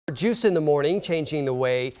Juice in the morning, changing the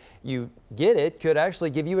way you get it, could actually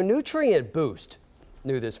give you a nutrient boost.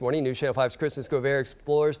 New this morning, News Channel 5's Jessica Goldberg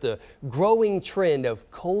explores the growing trend of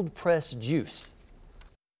cold-pressed juice.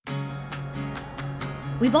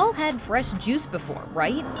 We've all had fresh juice before,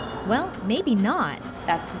 right? Well, maybe not.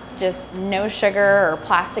 That's just no sugar or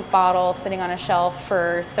plastic bottle sitting on a shelf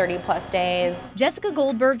for 30+ days. Jessica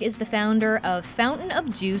Goldberg is the founder of Fountain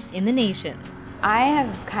of Juice in the Nations. I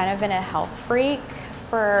have kind of been a health freak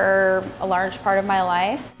for a large part of my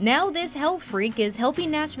life. Now this health freak is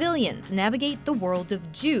helping Nashvillians navigate the world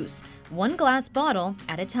of juice, one glass bottle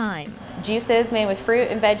at a time. Juices made with fruit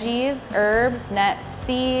and veggies, herbs, nuts,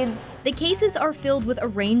 seeds. The cases are filled with a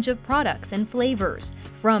range of products and flavors,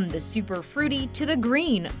 from the super fruity to the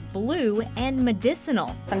green, blue, and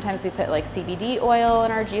medicinal. Sometimes we put like CBD oil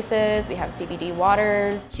in our juices. We have CBD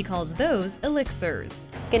waters. She calls those elixirs.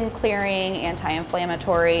 Skin clearing,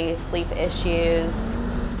 anti-inflammatory, sleep issues.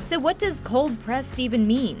 So what does cold pressed even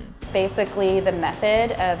mean? Basically the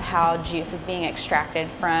method of how juice is being extracted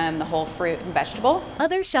from the whole fruit and vegetable.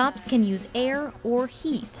 Other shops can use air or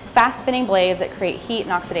heat. Fast spinning blades that create heat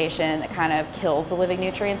and oxidation that kind of kills the living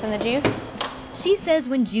nutrients in the juice. She says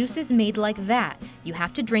when juice is made like that, you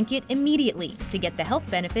have to drink it immediately to get the health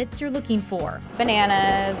benefits you're looking for.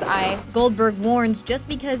 Bananas, ice. Goldberg warns just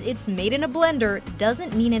because it's made in a blender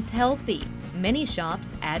doesn't mean it's healthy. Many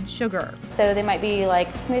shops add sugar. So they might be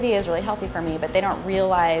like, smoothie is really healthy for me, but they don't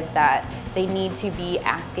realize that they need to be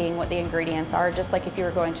asking what the ingredients are, just like if you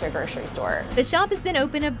were going to a grocery store. The shop has been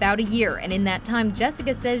open about a year, and in that time,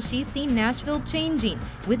 Jessica says she's seen Nashville changing,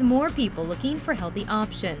 with more people looking for healthy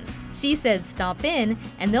options. She says stop in,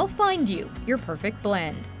 and they'll find you your perfect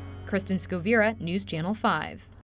blend. Kristen Scovira, News Channel 5.